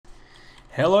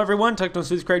Hello everyone, Techno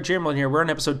Sleuth Craig Chamberlain here. We're on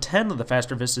episode 10 of the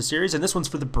Faster Vista series, and this one's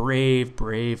for the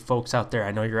brave folks out there.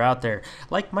 I know you're out there.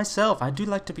 Like myself, I do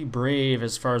like to be brave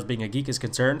as far as being a geek is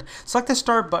concerned. Select the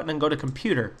start button and go to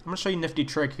computer. I'm going to show you a nifty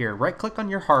trick here. Right click on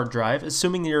your hard drive,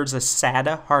 assuming there's a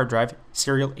SATA hard drive,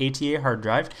 serial ATA hard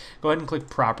drive. Go ahead and click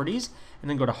properties, and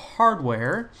then go to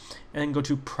hardware, and then go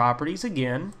to properties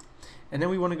again. And then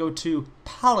we want to go to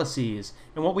policies.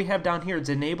 And what we have down here is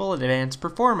enable advanced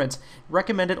performance.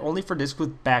 Recommended only for disks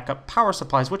with backup power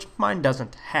supplies, which mine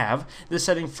doesn't have. This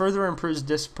setting further improves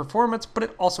disk performance, but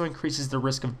it also increases the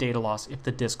risk of data loss if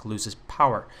the disk loses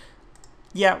power.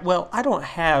 Yeah, well, I don't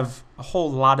have a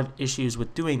whole lot of issues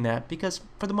with doing that because,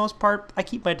 for the most part, I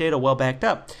keep my data well backed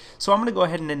up. So I'm going to go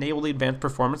ahead and enable the advanced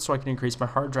performance so I can increase my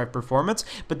hard drive performance,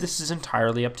 but this is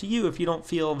entirely up to you. If you don't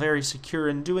feel very secure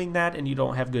in doing that and you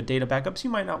don't have good data backups, you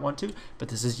might not want to, but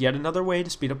this is yet another way to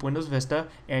speed up Windows Vista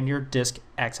and your disk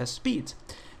access speeds.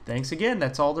 Thanks again,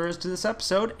 that's all there is to this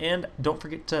episode, and don't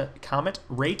forget to comment,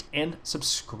 rate, and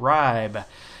subscribe.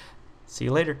 See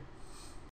you later.